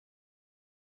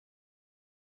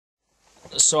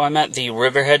So I'm at the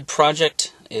Riverhead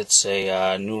Project. It's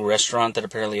a new restaurant that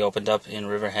apparently opened up in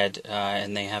Riverhead,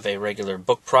 and they have a regular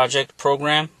book project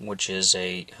program, which is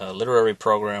a literary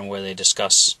program where they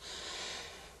discuss,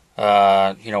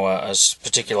 a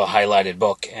particular highlighted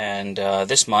book. And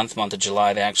this month of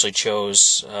July, they actually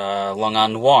chose Long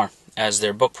Island Noir as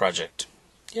their book project.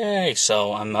 Yay!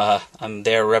 So I'm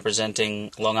there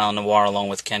representing Long Island Noir along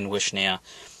with Ken Wishnia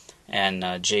and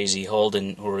J.Z.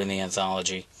 Holden, who are in the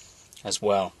anthology as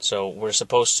well. So we're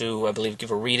supposed to, I believe,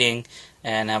 give a reading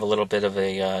and have a little bit of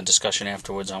a discussion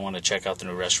afterwards. I want to check out the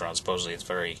new restaurant. Supposedly it's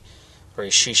very,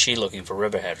 very she looking for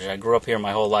Riverhead. I grew up here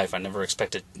my whole life. I never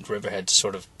expected Riverhead to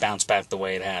sort of bounce back the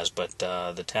way it has, but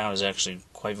the town is actually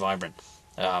quite vibrant.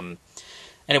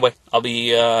 Anyway, I'll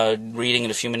be reading in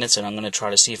a few minutes, and I'm going to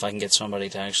try to see if I can get somebody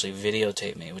to actually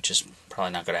videotape me, which is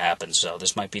probably not going to happen. So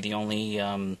this might be the only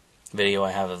video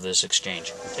I have of this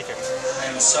exchange. Take care. I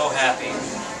am so happy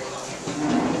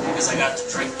because I got to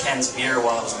drink Ken's beer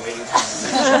while I was waiting for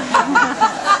him.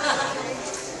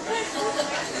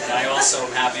 And I also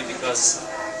am happy because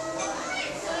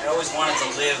I always wanted to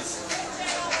live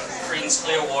Creedence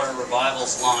Clearwater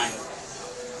Revival's line.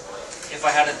 If I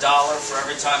had $1 for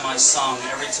every time I sung,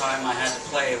 every time I had to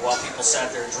play while people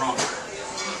sat there drunk.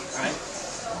 Right?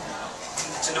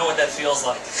 To know what that feels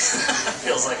like.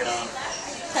 Feels like an honor.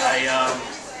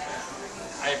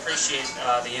 I appreciate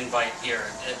the invite here.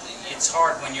 It's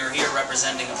hard when you're here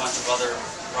representing a bunch of other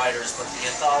writers, but the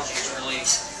anthology is really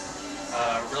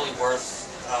worth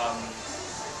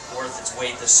its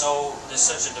weight. There's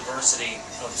such a diversity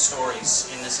of stories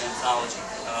in this anthology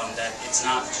that it's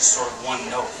not just sort of one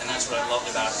note, and that's what I loved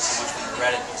about it so much when I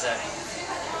read it, was that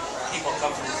people are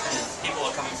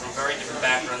coming from very different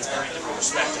backgrounds, very different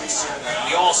perspectives.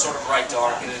 We all sort of write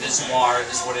dark, and it is noir, it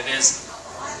is what it is.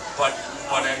 But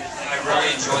I really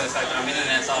enjoy the fact that I'm in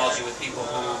an anthology with people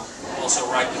who also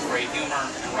write with great humor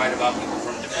and write about people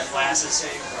from different classes.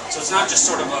 So it's not just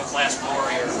sort of a class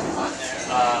warrior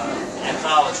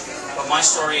anthology, but my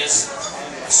story is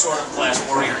sort of class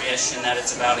warrior-ish in that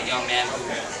it's about a young man who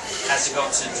has to go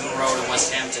to Dune Road in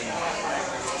West Hampton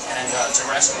and to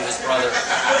rescue his brother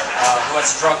who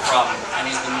has a drug problem, and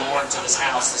he's been lured to this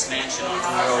house, this mansion on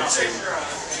Dune Road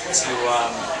he's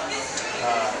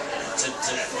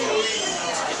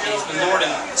been lured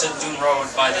to Dune Road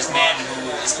by this man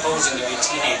who is posing to be a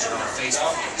teenager on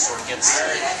Facebook. He sort of gets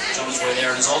on his way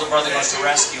there, and his older brother goes to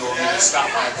rescue him, and he's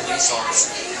stopped by a police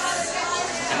officer.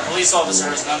 And the police officer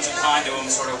is none too kind to him,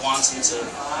 sort of wants to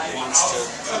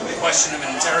question him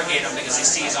and interrogate him because he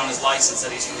sees on his license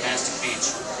that he's from Mastic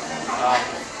Beach.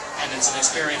 And it's an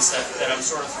experience that I'm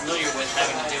sort of familiar with,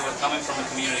 having to do with coming from the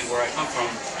community where I come from,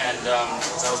 and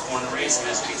because I was born and raised in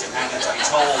Mastic Beach, and having to be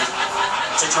told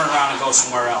to turn around and go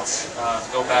somewhere else, to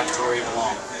go back to where you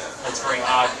belong. That's very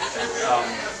odd,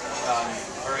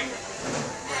 very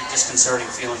disconcerting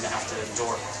feeling to have to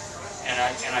endure. And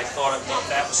I thought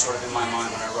that was sort of in my mind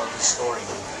when I wrote this story.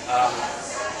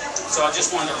 So I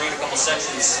just wanted to read a couple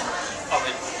sections of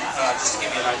it, just to give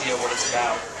you an idea of what it's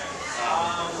about.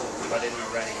 If I didn't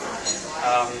already.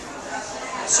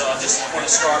 So I just want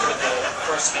to start with the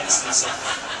first instance of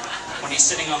when he's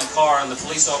sitting on the car and the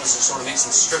police officer sort of makes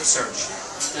him strip search.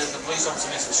 The police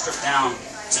officer makes him strip down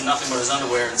to nothing but his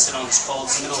underwear and sit on this cold,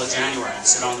 it's the middle of January, and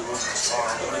sit on the roof of his car,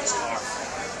 go to his car,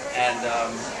 and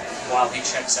while he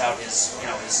checks out his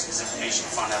information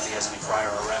to find out if he has any prior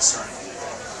arrests or anything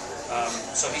like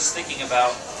that. So he's thinking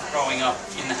about growing up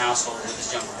in the household with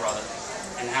his younger brother,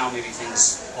 and how maybe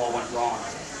things all went wrong.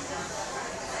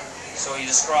 So he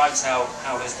describes how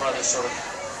his brother sort of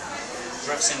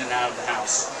drifts in and out of the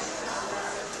house.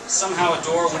 Somehow a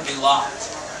door would be locked,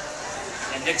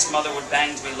 and Nick's mother would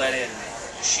bang to be let in.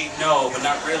 She'd know, but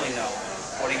not really know,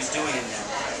 what he was doing in there.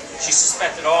 She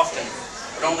suspected often,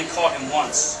 but only caught him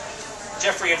once.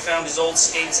 Jeffrey had found his old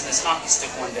skates and his hockey stick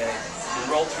one day,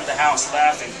 and rolled through the house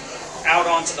laughing, out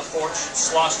onto the porch,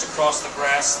 sloshed across the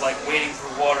grass like wading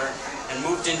through water, and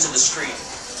moved into the street.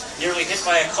 Nearly hit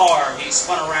by a car, he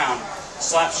spun around,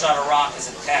 slap-shot a rock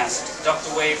as it passed, ducked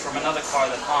away from another car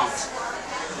that honked.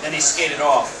 Then he skated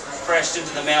off, crashed into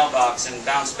the mailbox, and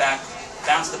bounced the back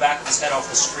of his head off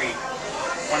the street.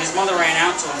 When his mother ran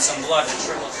out to him, some blood had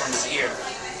trickled from his ear.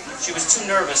 She was too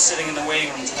nervous sitting in the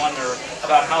waiting room to wonder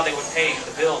about how they would pay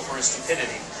the bill for his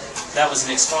stupidity. That was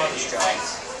Nick's father's job.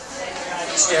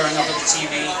 Staring up at the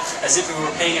TV, as if he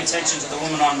were paying attention to the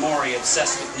woman on Maury,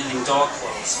 obsessed with knitting dog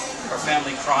clothes, her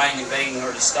family crying and begging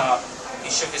her to stop.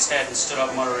 He shook his head and stood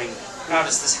up, muttering, "How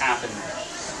does this happen?"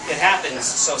 "It happens,"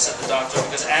 so said the doctor,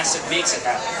 "because acid makes it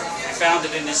happen. We found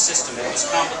it in his system. It was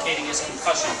complicating his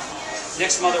concussion."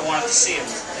 Nick's mother wanted to see him.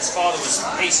 His father was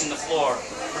pacing the floor,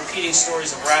 repeating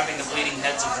stories of wrapping the bleeding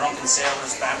heads of drunken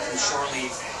sailors back from shore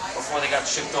leave before they got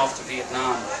shipped off to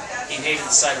Vietnam. He hated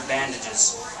the sight of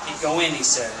bandages. He'd go in, he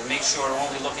said, and make sure to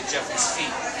only look at Jeffrey's feet.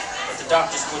 But the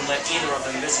doctors wouldn't let either of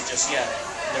them visit just yet.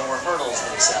 There were hurdles,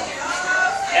 they said.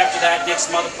 After that, Nick's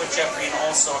mother put Jeffrey in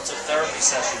all sorts of therapy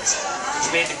sessions,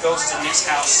 which made the ghost in Nick's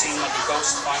house seem like a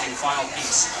ghost finding final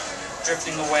peace.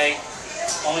 Drifting away,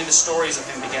 only the stories of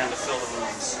him began to fill the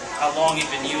rooms. How long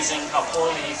he'd been using, how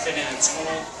poorly he fit in at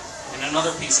school, and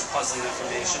another piece of puzzling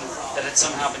information that had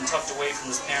somehow been tucked away from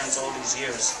his parents all these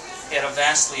years. He had a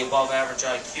vastly above average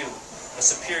IQ, a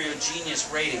superior genius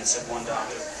rating, said one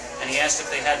doctor, and he asked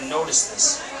if they hadn't noticed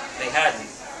this. They hadn't.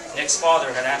 Nick's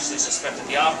father had actually suspected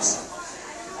the opposite.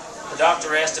 The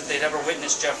doctor asked if they'd ever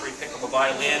witnessed Jeffrey pick up a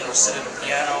violin or sit at a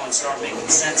piano and start making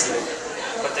sense of it,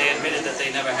 but they admitted that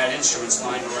they never had instruments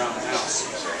lying around the house.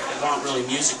 They weren't really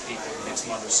music people, Nick's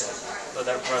mother said, though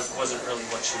that wasn't really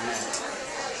what she meant.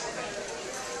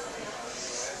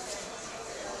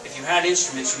 If you had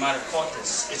instruments, you might have caught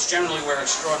this. It's generally where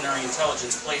extraordinary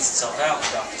intelligence plays itself out,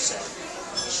 the doctor said.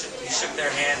 He shook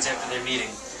their hands after their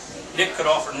meeting. Nick could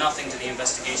offer nothing to the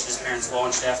investigation his parents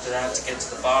launched after that to get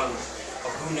to the bottom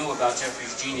of who knew about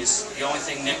Jeffrey's genius. The only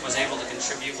thing Nick was able to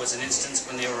contribute was an instance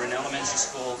when they were in elementary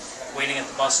school, waiting at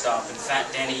the bus stop, and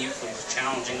fat Danny Euclid was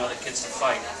challenging other kids to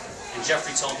fight. And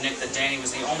Jeffrey told Nick that Danny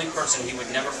was the only person he would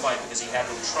never fight because he had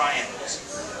no triangles.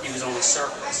 He was only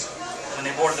circles. When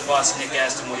they boarded the bus, Nick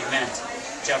asked him what he meant.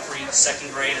 Jeffrey,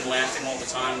 second grade and laughing all the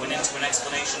time, went into an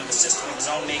explanation of a system of his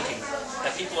own making,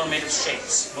 that people are made of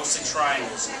shapes, mostly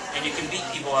triangles, and you can beat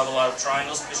people who have a lot of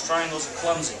triangles because triangles are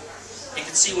clumsy. He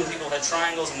could see when people had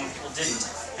triangles and when people didn't.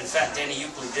 In fact, Danny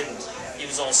Euclid didn't. He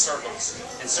was all circles,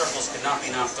 and circles could not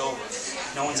be knocked over.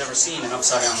 No one's ever seen an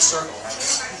upside-down circle, have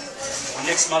they? When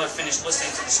Nick's mother finished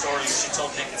listening to the story, she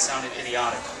told Nick it sounded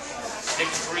idiotic. Nick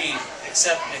agreed,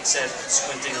 except, Nick said,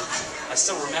 squinting, I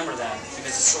still remember that,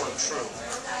 because it's sort of true.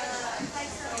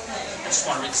 I just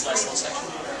want to read this last little section.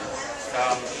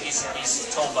 He's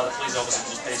told by the police officer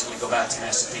to just basically go back to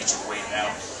Master Beach and wait it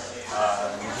out.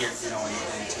 And hear, and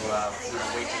to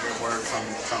wait to hear word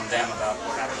from them about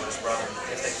what happened to his brother,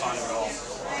 if they find him at all.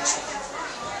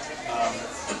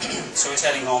 So he's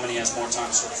heading home, and he has more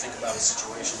time to sort of think about his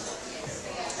situation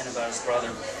and about his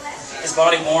brother. His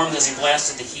body warmed as he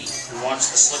blasted the heat and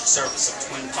watched the slick surface of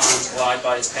Twin Ponds glide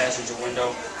by his passenger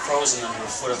window, frozen under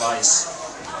a foot of ice.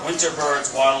 Winter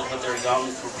birds waddled with their young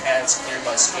through paths cleared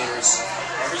by skaters.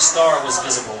 Every star was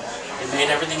visible. It made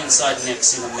everything inside Nick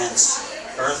seem immense.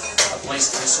 Earth, a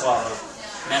place to be swallowed.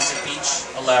 Massive beach,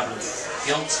 a labyrinth.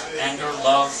 Guilt, anger,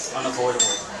 love,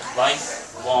 unavoidable.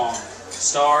 Life, long.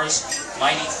 Stars,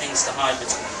 mighty things to hide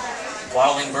between.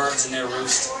 Waddling birds in their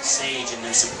roost, sage in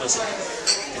their simplicity.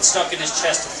 It stuck in his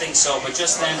chest to think so, but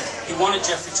just then he wanted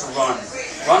Jeffrey to run.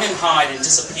 Run and hide and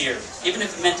disappear, even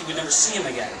if it meant he would never see him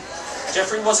again.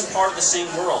 Jeffrey wasn't part of the same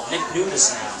world. Nick knew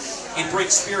this now. He'd break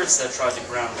spirits that tried to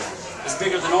ground him. It was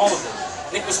bigger than all of them.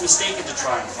 Nick was mistaken to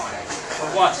try and find him.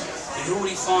 For what? And who would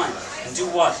he find? And do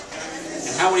what?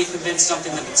 And how would he convince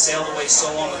something that had sailed away so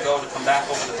long ago to come back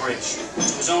over the bridge?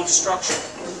 To his own destruction.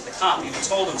 The cop even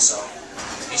told him so.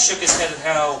 He shook his head at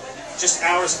how, just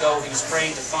hours ago, he was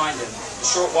praying to find him. A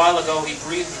short while ago, he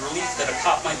breathed with relief that a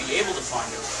cop might be able to find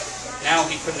him. Now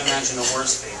he couldn't imagine a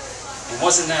worse fate. And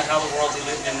wasn't that how the world he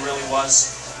lived in really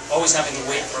was? Always having to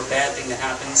wait for a bad thing to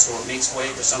happen so it makes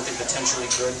way for something potentially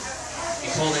good?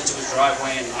 He pulled into his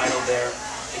driveway and idled there.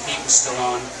 The heat was still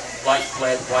on. Light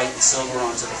bled white and silver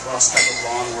onto the frost-peppered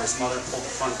lawn where his mother pulled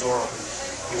the front door open.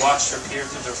 He watched her peer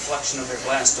through the reflection of their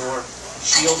glass door,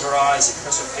 shield her eyes and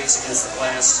press her face against the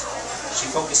glass. She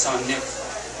focused on Nick.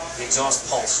 The exhaust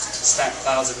pulsed, stacked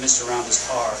clouds of mist around his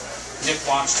car. Nick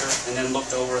watched her and then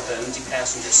looked over at the empty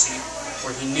passenger seat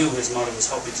where he knew his mother was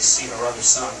hoping to see her other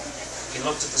son. He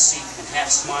looked at the seat and half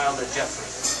smiled at Jeffrey.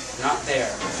 Not there,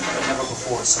 but never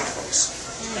before so close.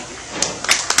 Thank you.